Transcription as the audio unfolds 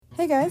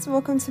Hey guys,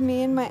 welcome to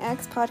Me and My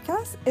Ex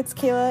podcast. It's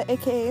Kayla,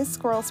 aka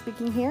Squirrel,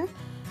 speaking here,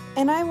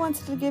 and I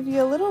wanted to give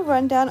you a little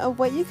rundown of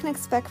what you can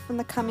expect from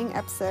the coming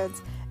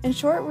episodes. In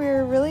short,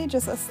 we're really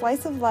just a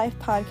slice of life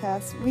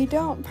podcast. We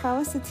don't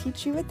promise to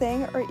teach you a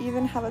thing or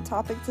even have a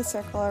topic to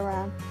circle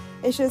around.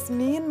 It's just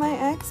me and my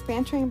ex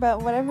bantering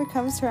about whatever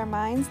comes to our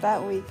minds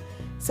that week.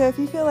 So if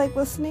you feel like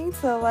listening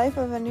to the life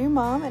of a new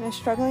mom and a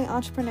struggling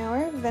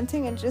entrepreneur,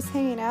 venting and just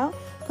hanging out,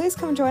 please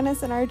come join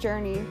us in our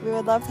journey. We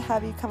would love to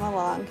have you come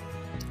along.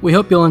 We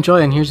hope you'll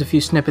enjoy, and here's a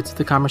few snippets of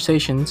the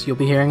conversations you'll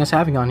be hearing us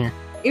having on here.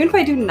 Even if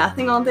I do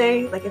nothing all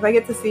day, like if I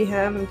get to see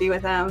him and be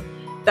with him,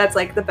 that's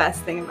like the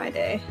best thing in my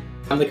day.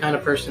 I'm the kind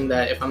of person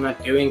that if I'm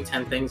not doing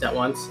 10 things at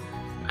once,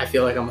 I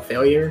feel like I'm a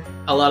failure.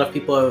 A lot of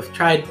people have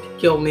tried to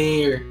kill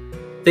me, or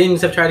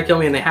things have tried to kill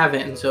me and they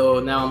haven't, and so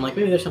now I'm like,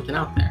 maybe there's something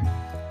out there.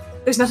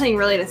 There's nothing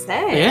really to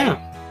say.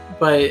 Yeah,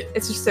 but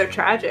it's just so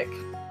tragic.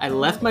 I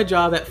left my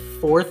job at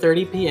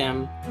 4:30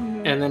 p.m.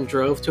 And then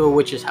drove to a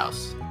witch's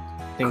house.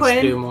 Things Quinn,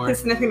 to do more. His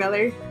significant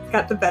other,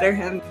 got the better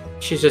him.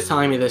 She's just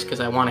telling me this because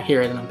I want to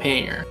hear it and I'm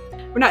paying her.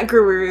 We're not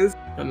gurus.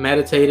 I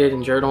meditated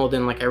and journaled,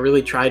 and I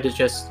really tried to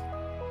just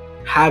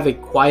have a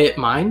quiet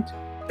mind.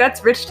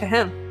 That's rich to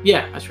him.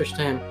 Yeah, that's rich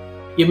to him.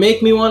 You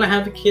make me want to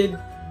have a kid,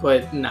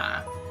 but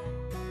nah.